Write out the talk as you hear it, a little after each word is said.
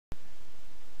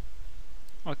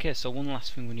Okay, so one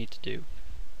last thing we need to do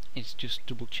is just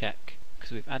double check,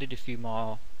 because we've added a few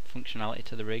more functionality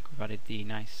to the rig. We've added the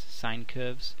nice sine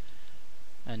curves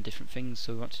and different things,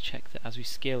 so we want to check that as we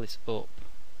scale this up,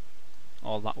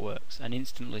 all that works. And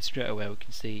instantly, straight away, we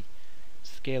can see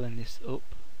scaling this up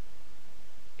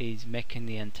is making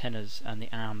the antennas and the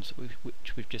arms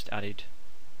which we've just added,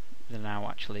 they're now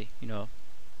actually,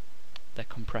 they're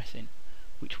compressing,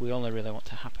 which we only really want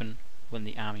to happen when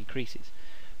the arm increases.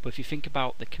 But if you think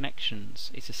about the connections,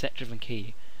 it's a set driven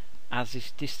key. As this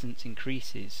distance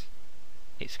increases,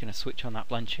 it's going to switch on that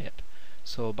blend shape.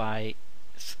 So by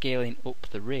scaling up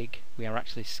the rig, we are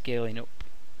actually scaling up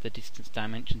the distance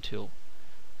dimension tool.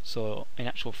 So in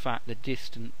actual fact, the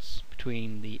distance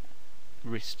between the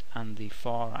wrist and the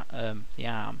the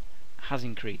arm has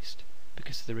increased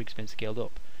because the rig's been scaled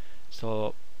up.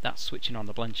 So that's switching on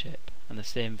the blend shape, and the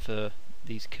same for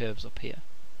these curves up here.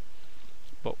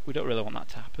 But we don't really want that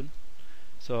to happen.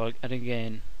 So and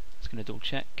again, it's going to double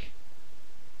check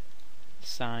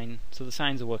sine. So the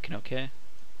sines are working okay.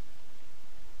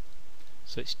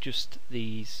 So it's just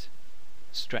these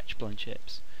stretch blend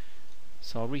shapes.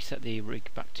 So I'll reset the rig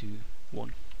back to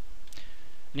 1.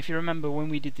 And if you remember, when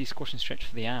we did the squash and stretch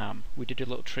for the arm, we did a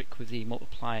little trick with the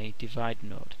multiply divide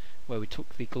node, where we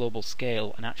took the global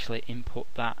scale and actually input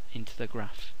that into the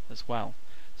graph as well.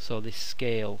 So this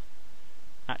scale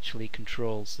actually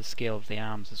controls the scale of the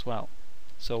arms as well.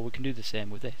 So we can do the same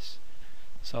with this.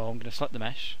 So I'm going to select the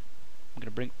mesh, I'm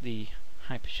going to bring up the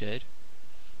hypershade.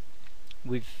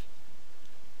 With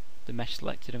the mesh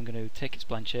selected, I'm going to take its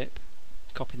blend shape,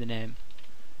 copy the name,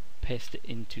 paste it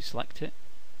into select it,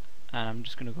 and I'm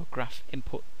just going to go graph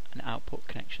input and output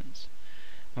connections.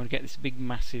 I'm going to get this big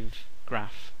massive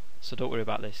graph, so don't worry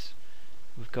about this.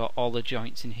 We've got all the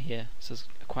joints in here, so there's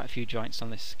quite a few joints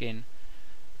on this skin.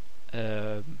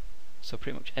 So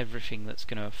pretty much everything that's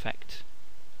going to affect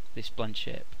this blend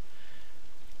shape.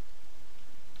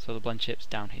 So the blend shape's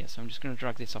down here, so I'm just going to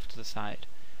drag this off to the side,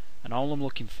 and all I'm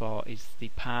looking for is the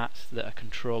parts that are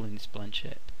controlling this blend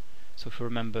shape. So if you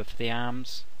remember, for the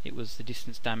arms it was the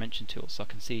distance dimension tool, so I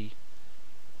can see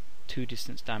 2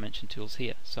 distance dimension tools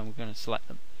here, so I'm going to select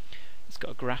them. It's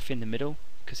got a graph in the middle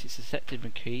because it's a set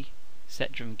driven key.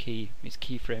 Set driven key is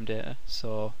keyframe data,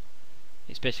 so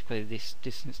it's basically this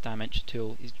distance dimension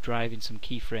tool is driving some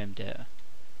keyframe data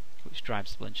which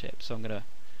drives the blend shape. So I'm going to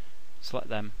select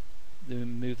them,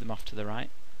 then move them off to the right,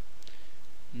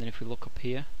 and then if we look up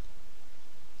here,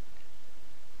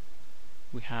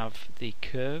 we have the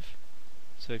curve.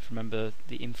 So if you remember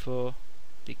the info,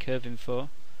 the curve info,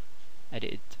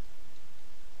 edited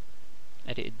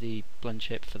the blend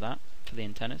shape for that, for the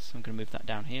antennas. So I'm going to move that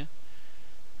down here,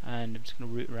 and I'm just going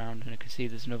to root around, and I can see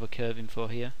there's another curve info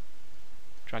here.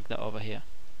 Drag that over here,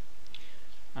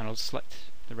 and I'll select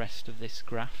the rest of this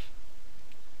graph,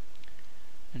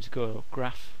 and just go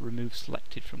graph, remove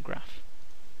selected from graph.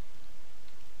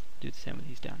 Do the same with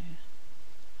these down here,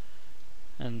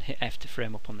 and hit F to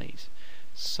frame up on these.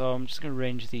 So I'm just going to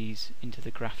arrange these into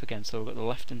the graph again. So we've got the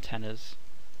left antennas,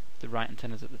 the right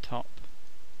antennas at the top,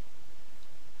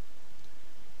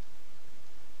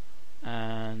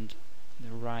 and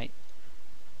the right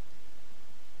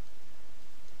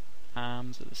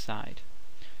arms at the side.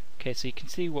 Okay, so you can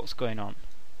see what's going on.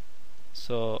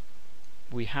 So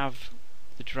we have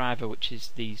the driver, which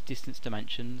is these distance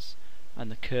dimensions,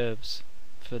 and the curves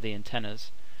for the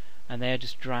antennas, and they are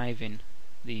just driving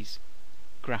these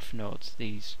graph nodes,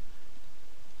 these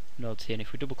nodes here. And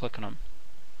if we double click on them,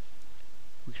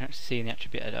 we can actually see in the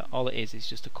attribute editor, all it is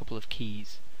just a couple of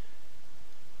keys,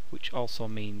 which also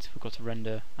means if we go to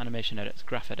render animation editors,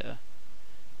 graph editor,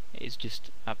 it is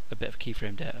just a bit of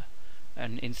keyframe data.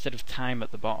 And instead of time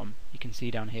at the bottom, you can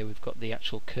see down here we've got the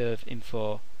actual curve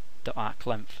info .arc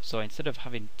length. So instead of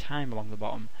having time along the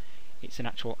bottom, it's an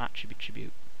actual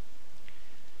attribute.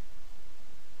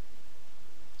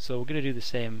 So we're going to do the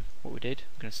same what we did.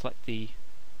 I'm going to select the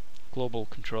global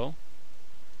control,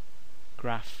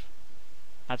 graph,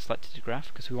 add selected to graph,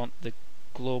 because we want the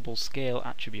global scale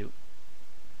attribute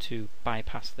to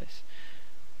bypass this.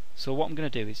 So what I'm going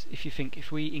to do is,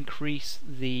 if we increase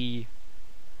the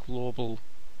global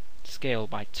scale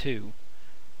by 2,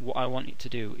 what I want it to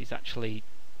do is actually,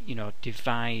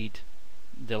 divide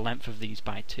the length of these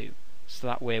by 2. So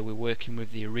that way we're working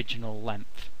with the original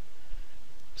length.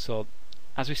 So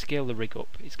as we scale the rig up,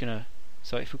 it's gonna.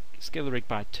 So if we scale the rig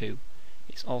by 2,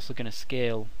 it's also going to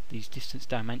scale these distance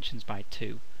dimensions by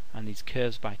 2 and these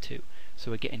curves by 2.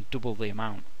 So we're getting double the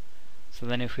amount. So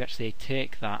then if we actually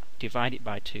take that, divide it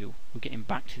by 2, we're getting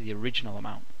back to the original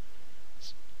amount.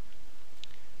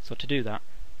 So to do that,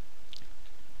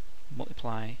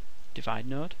 multiply divide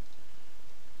node,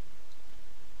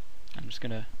 I'm just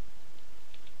going to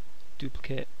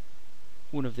duplicate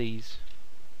one of these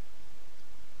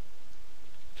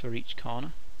for each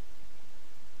corner.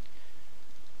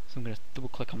 So I'm going to double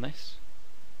click on this.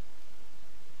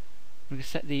 I'm going to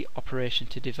set the operation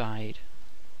to divide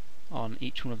on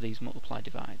each one of these multiply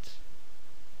divides.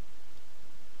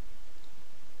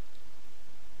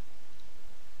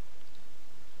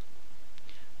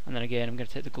 And then again I'm going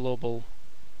to take the global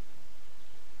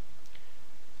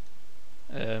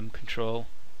control,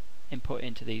 input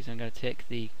into these. I'm going to take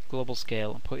the global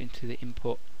scale and put into the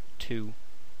input to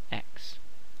X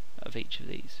of each of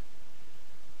these.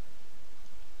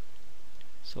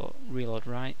 So reload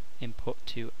right, input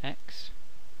to X,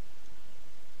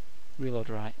 reload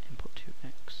right, input to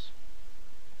X.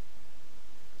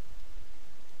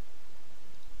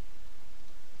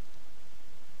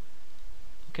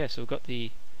 Okay, so we've got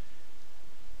the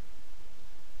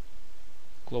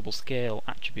global scale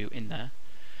attribute in there.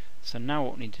 So now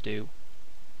what we need to do,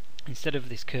 instead of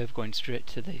this curve going straight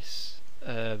to this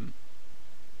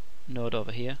node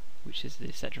over here, which is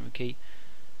the set-driven key,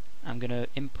 I'm going to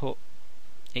input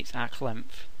its arc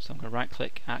length. So I'm going to right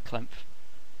click arc length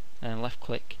and then left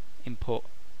click input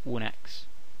 1x.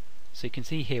 So you can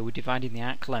see here we're dividing the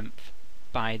arc length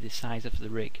by the size of the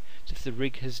rig. So if the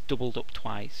rig has doubled up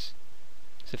twice,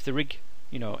 so if the rig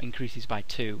increases by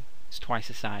 2, it's twice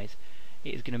the size,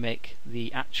 it is going to make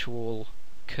the actual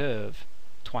curve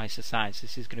twice the size.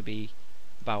 This is going to be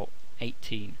about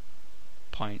 18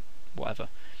 point whatever,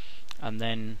 and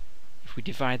then if we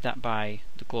divide that by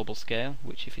the global scale,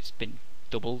 which if it's been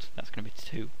doubled, that's going to be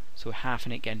 2, so we're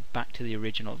halving it again back to the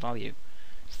original value.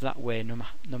 So that way, no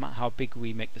matter how big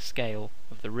we make the scale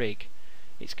of the rig,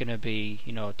 it's going to be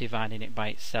dividing it by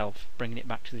itself, bringing it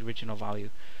back to the original value.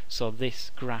 So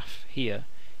this graph here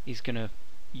is going to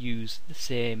use the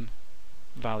same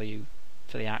value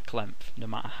for the arc length, no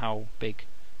matter how big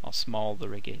or small the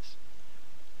rig is.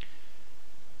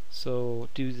 So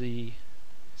do the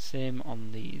same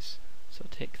on these. So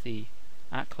take the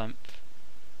arc length,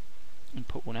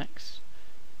 input 1x.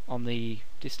 On the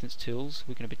distance tools,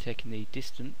 we're going to be taking the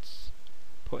distance,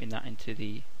 putting that into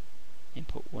the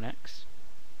input 1x.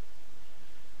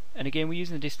 And again, we're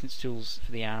using the distance tools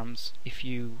for the arms. If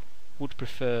you would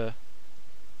prefer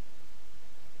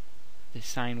the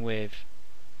sine wave,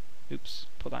 oops,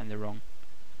 put that in the wrong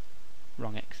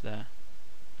x there.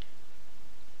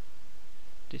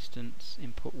 Distance,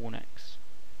 input 1x.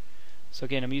 So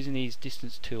again, I'm using these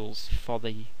distance tools for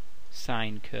the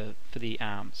sine curve for the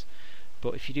arms.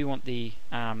 But if you do want the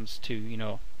arms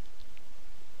to,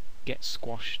 get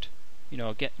squashed,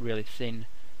 get really thin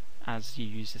as you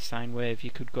use the sine wave, you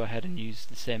could go ahead and use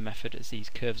the same method as these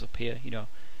curves up here.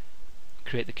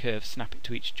 Create the curve, snap it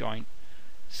to each joint,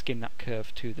 skin that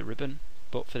curve to the ribbon.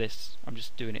 But for this, I'm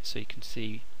just doing it so you can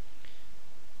see.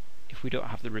 If we don't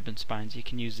have the ribbon spines, you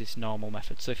can use this normal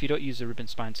method. So if you don't use the ribbon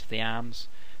spines for the arms,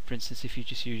 for instance, if you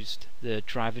just used the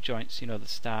driver joints, the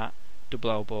start, double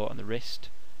elbow and the wrist,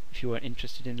 if you weren't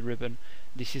interested in the ribbon,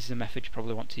 this is the method you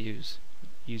probably want to use,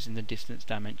 using the distance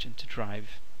dimension to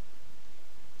drive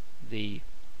the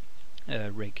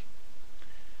rig.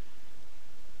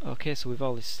 Okay, so we've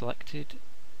all this selected,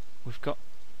 we've got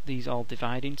these all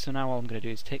dividing, so now all I'm going to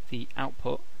do is take the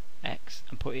output x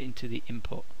and put it into the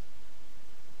input.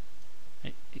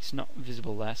 It's not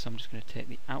visible there, so I'm just going to take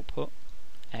the output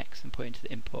x and put it into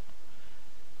the input.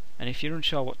 And if you're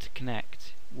unsure what to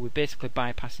connect, we're basically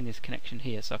bypassing this connection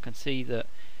here. So I can see that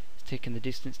it's taking the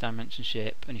distance dimension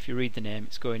shape, and if you read the name,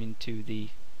 it's going into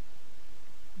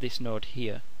this node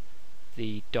here,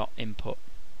 the dot input.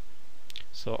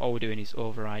 So all we're doing is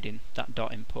overriding that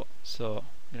dot input. So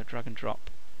I'm going to drag and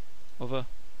drop over,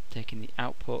 taking the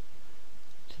output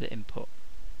to the input.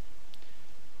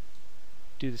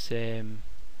 Do the same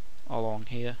all along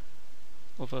here,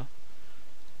 over,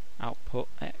 output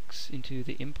x into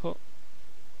the input,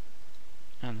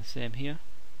 and the same here,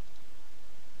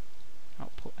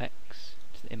 output x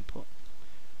to the input.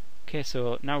 Okay,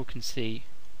 so now we can see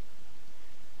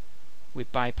we're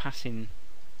bypassing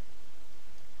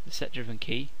the set driven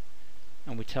key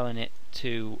and we're telling it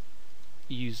to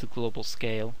use the global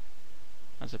scale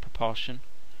as a proportion.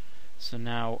 So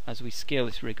now as we scale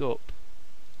this rig up,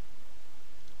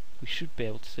 we should be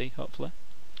able to see, hopefully.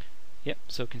 Yep,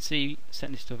 so we can see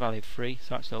setting this to a value of 3,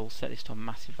 so actually I'll set this to a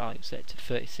massive value, set it to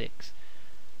 36,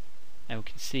 and we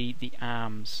can see the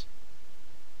arms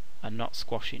are not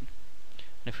squashing.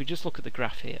 And if we just look at the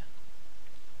graph here,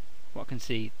 what I can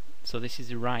see, so this is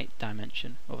the right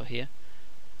dimension over here,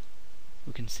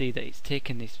 we can see that it's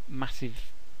taken this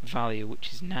massive value,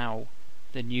 which is now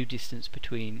the new distance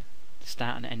between the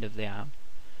start and end of the arm,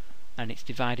 and it's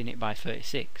dividing it by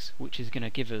 36, which is going to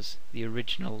give us the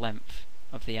original length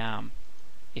of the arm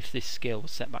if this scale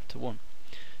was set back to 1.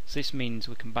 So this means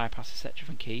we can bypass the set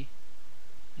driven key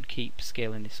and keep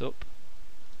scaling this up.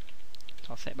 So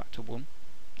I'll set it back to 1.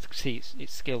 As you can see,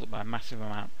 it's scaled up by a massive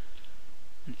amount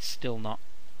and it's still not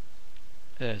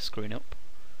screwing up.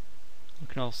 We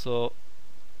can also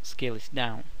scale this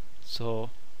down,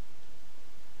 so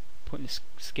putting the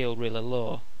scale really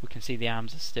low we can see the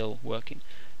arms are still working.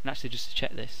 And actually, just to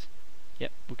check this,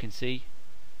 yep, we can see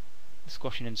the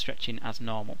squashing and stretching as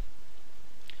normal.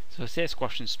 So say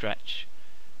squash and stretch,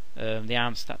 the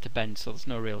arms start to bend, so there's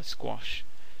no real squash.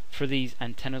 For these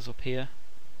antennas up here,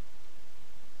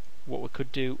 what we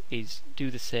could do is do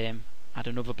the same, add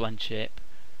another blend shape,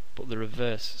 but the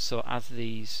reverse. So as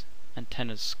these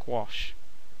antennas squash,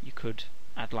 you could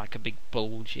add like a big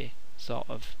bulgy sort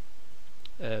of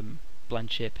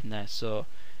blend shape in there, so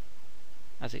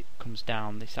as it comes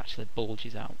down this actually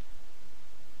bulges out.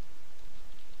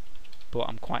 But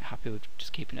I'm quite happy with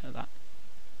just keeping it at that.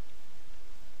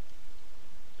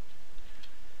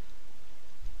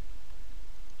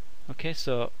 Okay,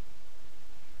 so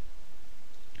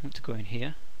I want to go in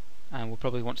here and we'll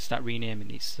probably want to start renaming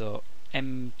these. So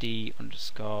MD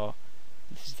underscore,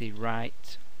 this is the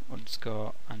right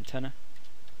underscore antenna,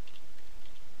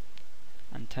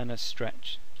 antenna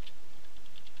stretch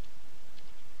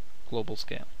global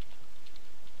scale.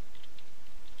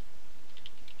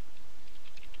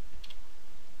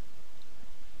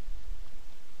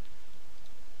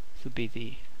 This will be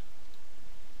the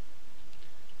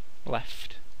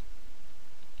left.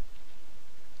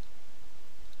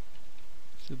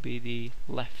 This will be the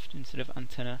left instead of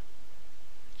antenna.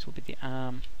 This will be the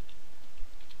arm.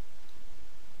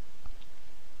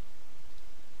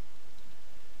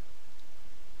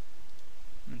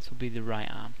 And this will be the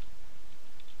right arm.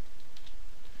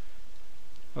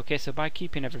 Okay, so by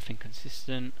keeping everything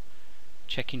consistent,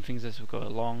 checking things as we go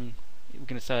along, we're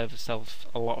going to save ourselves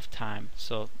a lot of time.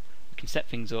 So we can set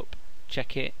things up,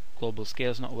 check it, global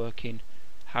scale's not working,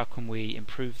 how can we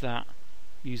improve that?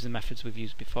 Use the methods we've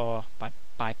used before by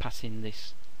bypassing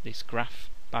this graph,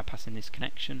 bypassing this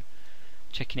connection,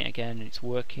 checking it again and it's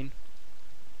working.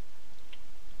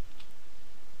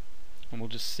 And we'll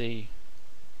just see.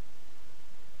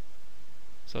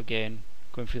 So again,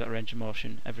 going through that range of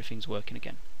motion, everything's working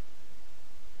again.